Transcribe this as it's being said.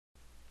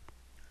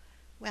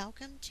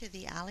Welcome to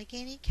the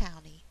Allegheny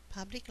County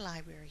Public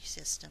Library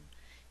System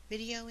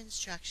Video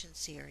Instruction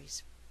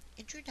Series,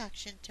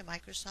 Introduction to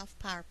Microsoft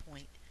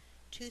PowerPoint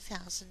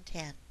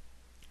 2010.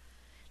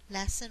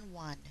 Lesson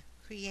 1,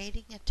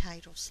 Creating a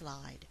Title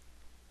Slide.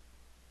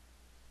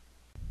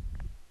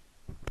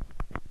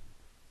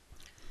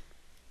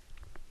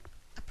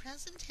 A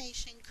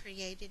presentation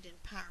created in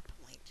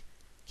PowerPoint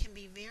can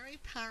be very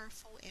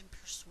powerful and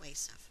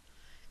persuasive,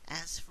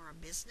 as for a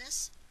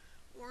business,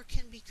 or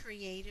can be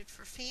created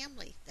for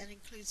family that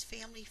includes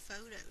family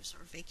photos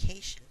or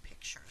vacation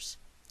pictures.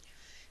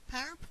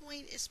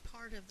 PowerPoint is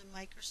part of the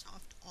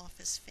Microsoft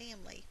Office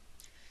family.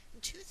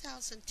 In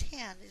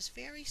 2010 is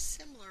very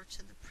similar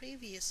to the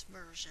previous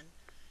version,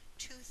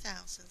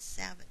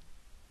 2007.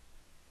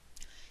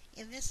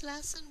 In this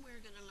lesson, we're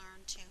going to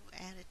learn to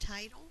add a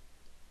title,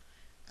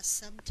 a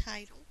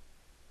subtitle,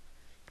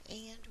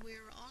 and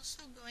we're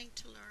also going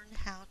to learn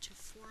how to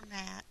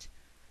format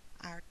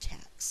our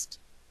text.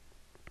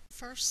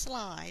 First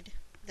slide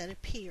that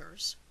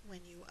appears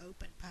when you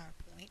open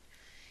PowerPoint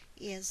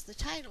is the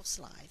title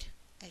slide.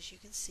 As you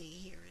can see,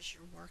 here is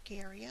your work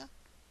area.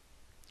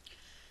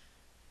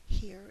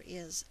 Here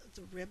is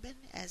the ribbon,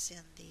 as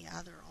in the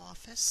other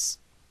Office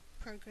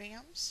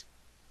programs,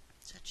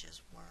 such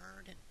as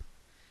Word and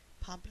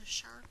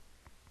Publisher.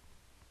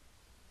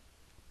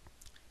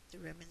 The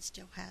ribbon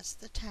still has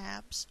the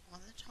tabs on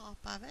the top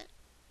of it.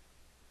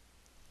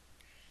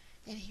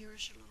 And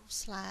here's your little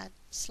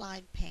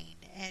slide pane.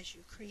 As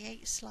you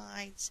create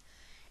slides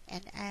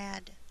and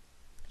add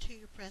to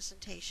your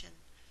presentation,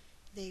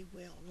 they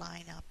will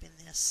line up in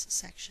this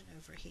section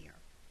over here.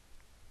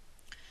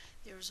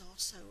 There's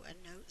also a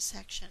note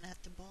section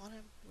at the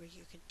bottom where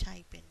you can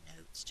type in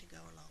notes to go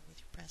along with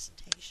your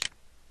presentation.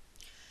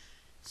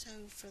 So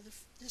for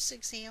this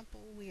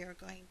example, we are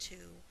going to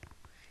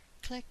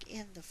click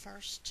in the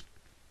first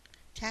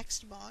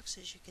text box.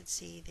 As you can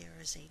see,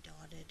 there is a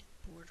dotted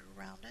border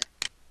around it.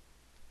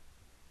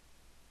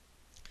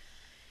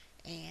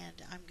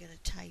 And I'm going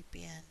to type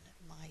in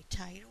my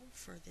title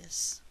for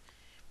this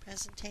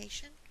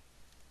presentation.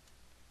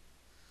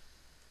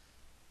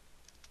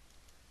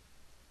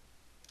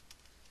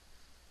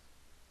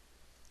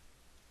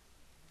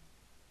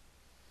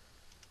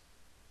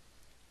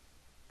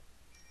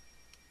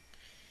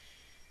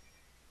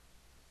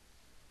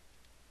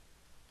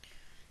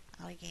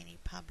 Allegheny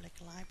Public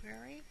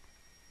Library.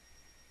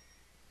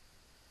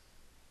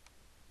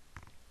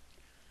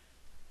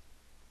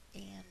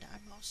 And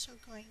I'm also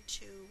going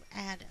to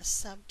add a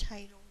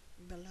subtitle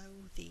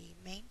below the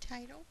main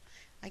title.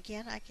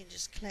 Again, I can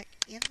just click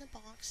in the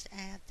box to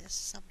add this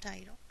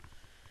subtitle.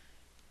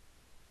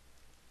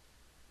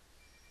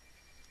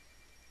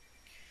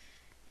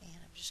 And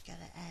I'm just going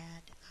to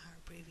add our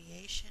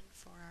abbreviation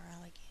for our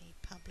Allegheny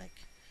Public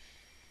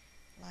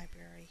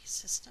Library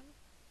system.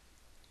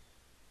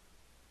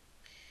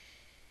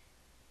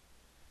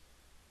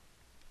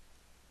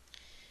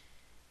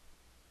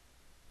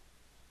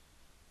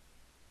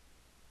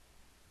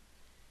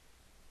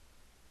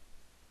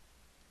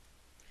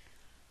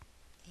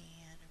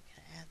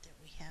 That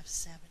we have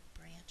 7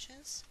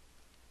 branches.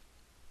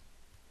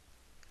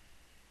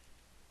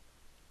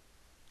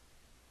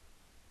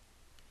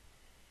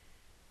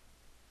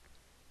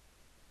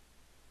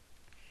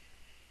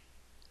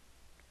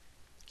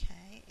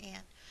 Okay,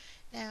 and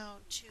now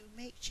to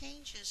make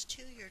changes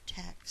to your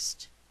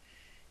text,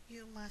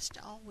 you must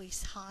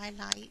always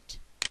highlight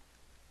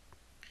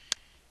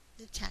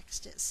the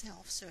text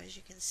itself. So as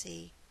you can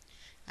see,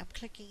 I'm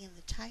clicking in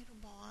the title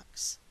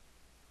box,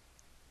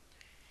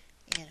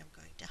 and I'm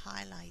going to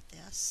highlight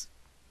this,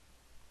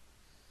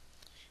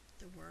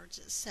 the words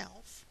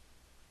itself.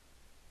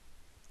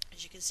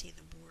 As you can see,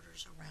 the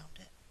borders around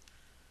it.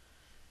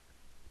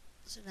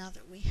 So now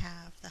that we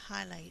have the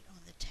highlight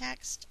on the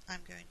text,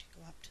 I'm going to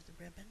go up to the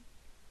ribbon.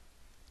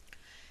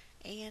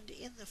 And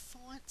in the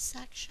font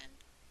section,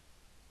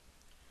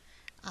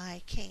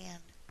 I can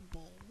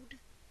bold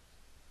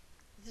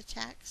the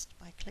text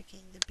by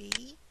clicking the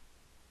B.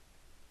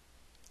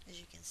 As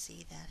you can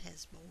see, that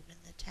has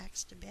boldened the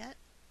text a bit.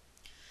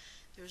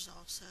 There's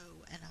also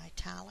an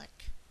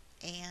italic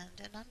and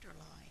an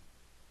underline.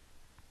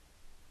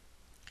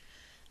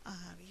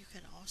 You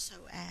can also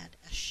add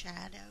a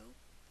shadow,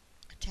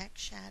 a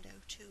text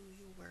shadow to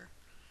your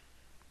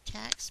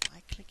text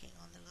by clicking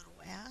on the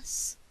little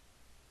S.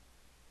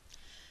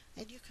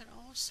 And you can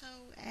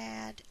also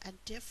add a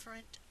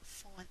different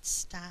font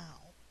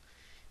style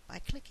by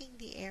clicking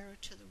the arrow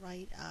to the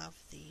right of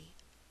the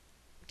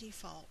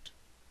default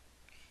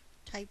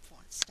type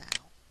font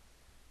style.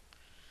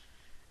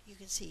 You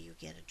can see you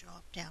get a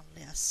drop-down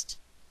list,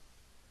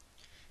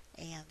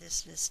 and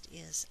this list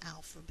is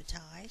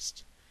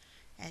alphabetized.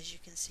 As you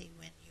can see,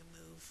 when you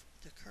move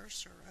the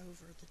cursor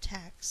over the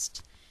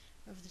text,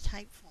 over the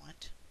type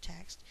font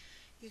text,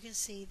 you can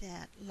see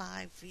that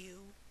live view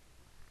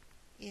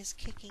is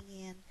kicking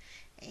in,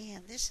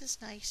 and this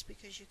is nice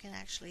because you can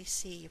actually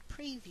see a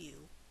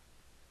preview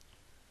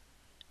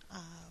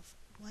of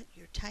what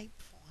your type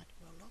font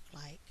will look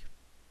like.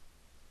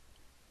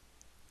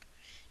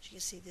 As you can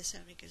see, this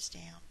only goes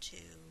down to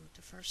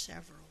the first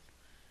several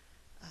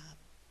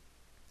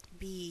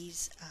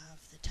B's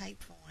of the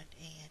type font,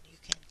 and you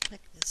can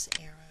click this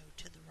arrow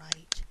to the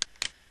right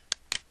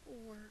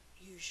or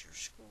use your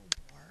scroll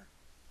bar,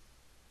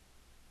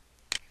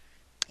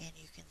 and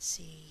you can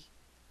see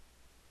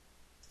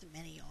the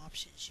many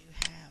options you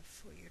have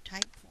for your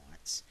type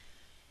fonts.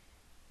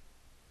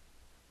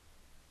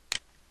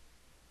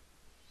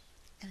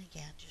 And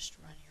again, just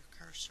run your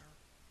cursor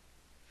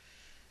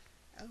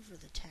over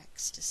the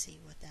text to see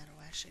what that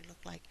will actually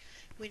look like.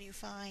 When you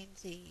find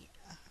the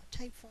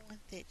type font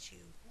that you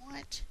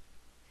want,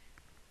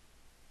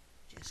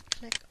 just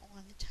click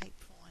on the type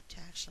font to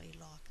actually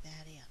lock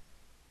that in.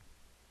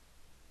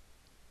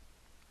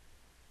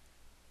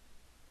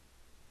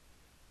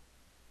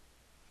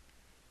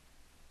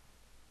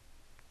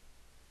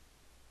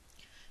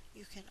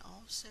 You can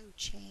also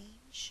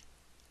change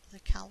the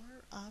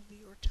color of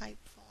your type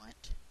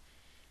font,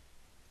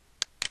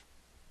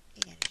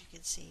 and as you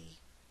can see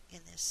in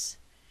this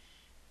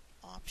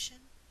option,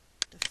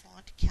 the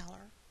font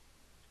color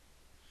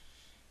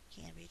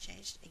can be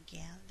changed.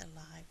 Again, the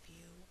live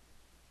view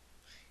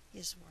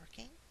is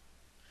working.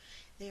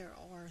 There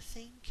are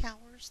theme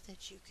colors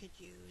that you could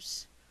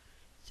use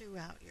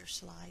throughout your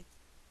slide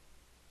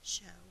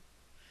show.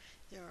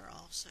 There are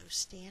also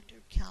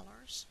standard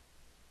colors,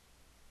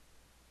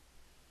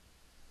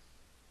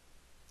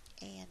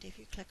 and if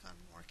you click on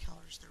more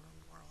colors, there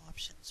are more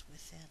options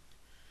within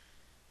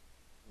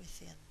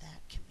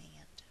that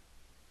command.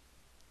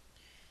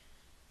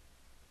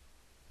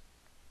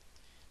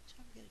 So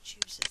I'm going to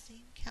choose a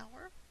theme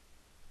color.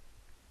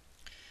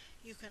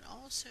 You can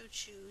also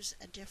choose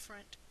a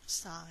different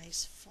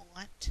size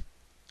font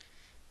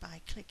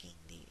by clicking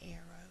the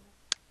arrow,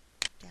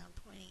 down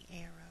pointing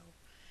arrow,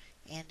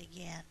 and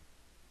again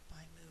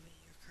by moving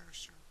your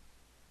cursor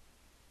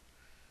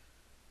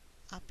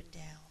up and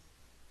down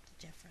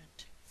the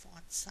different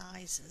font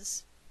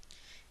sizes.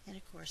 And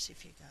of course,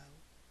 if you go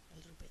a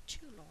little bit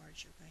too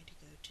large, you're going to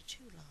go to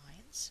 2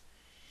 lines.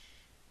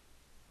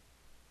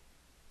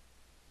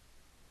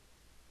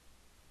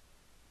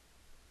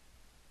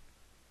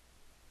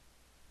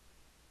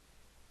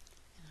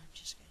 And I'm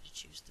just going to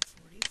choose the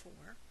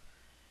 44.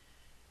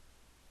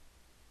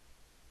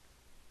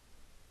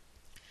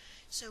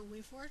 So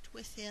we've worked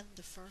within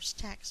the first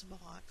text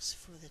box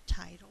for the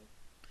title,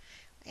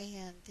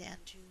 and then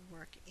to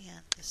work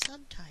in the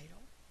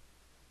subtitle.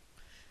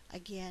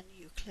 Again,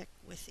 you click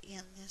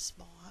within this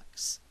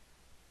box,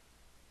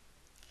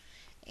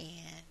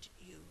 and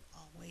you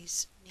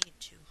always need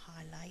to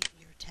highlight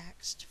your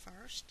text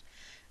first.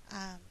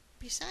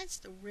 Besides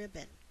the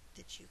ribbon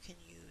that you can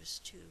use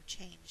to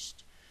change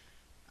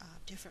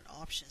different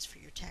options for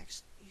your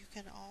text, you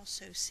can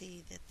also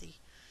see that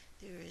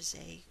there is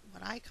a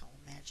what I call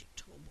magic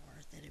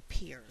toolbar that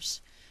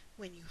appears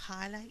when you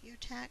highlight your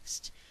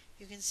text.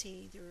 You can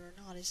see there are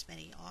not as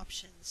many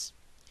options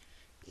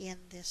in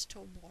this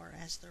toolbar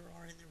as there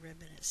are in the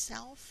ribbon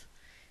itself,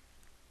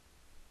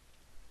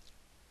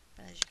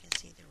 but as you can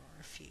see, there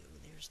are a few.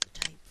 There's the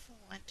type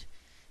font,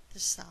 the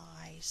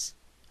size,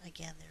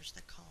 again there's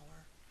the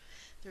color.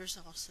 There's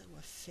also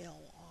a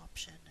fill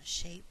option, a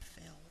shape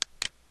fill,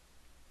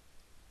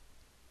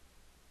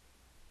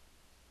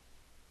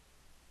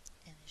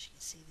 and as you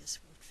can see, this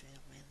will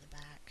fill in the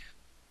back.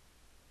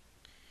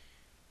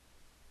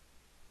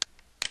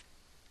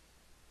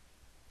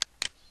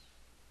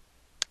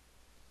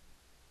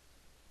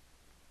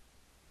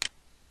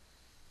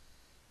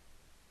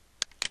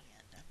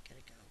 And I'm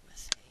going to go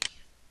with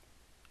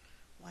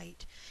a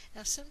white.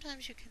 Now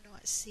sometimes you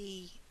cannot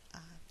see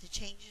the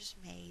changes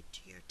made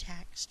to your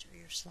text or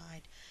your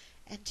slide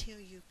until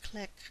you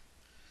click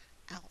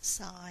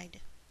outside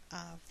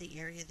of the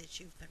area that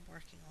you've been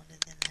working on,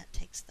 and then that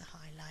takes the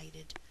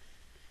highlight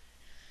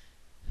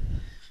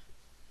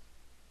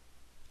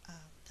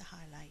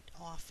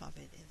off of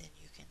it, and then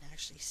you can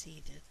actually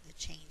see the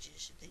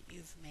changes that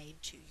you've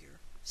made to your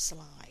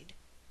slide.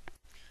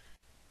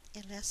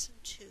 In lesson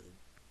 2,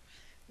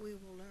 we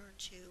will learn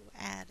to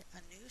add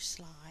a new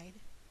slide,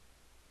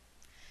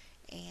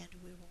 and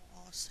we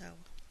will also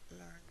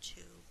learn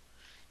to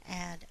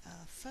add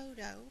a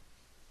photo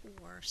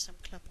or some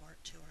clip art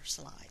to our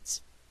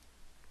slides.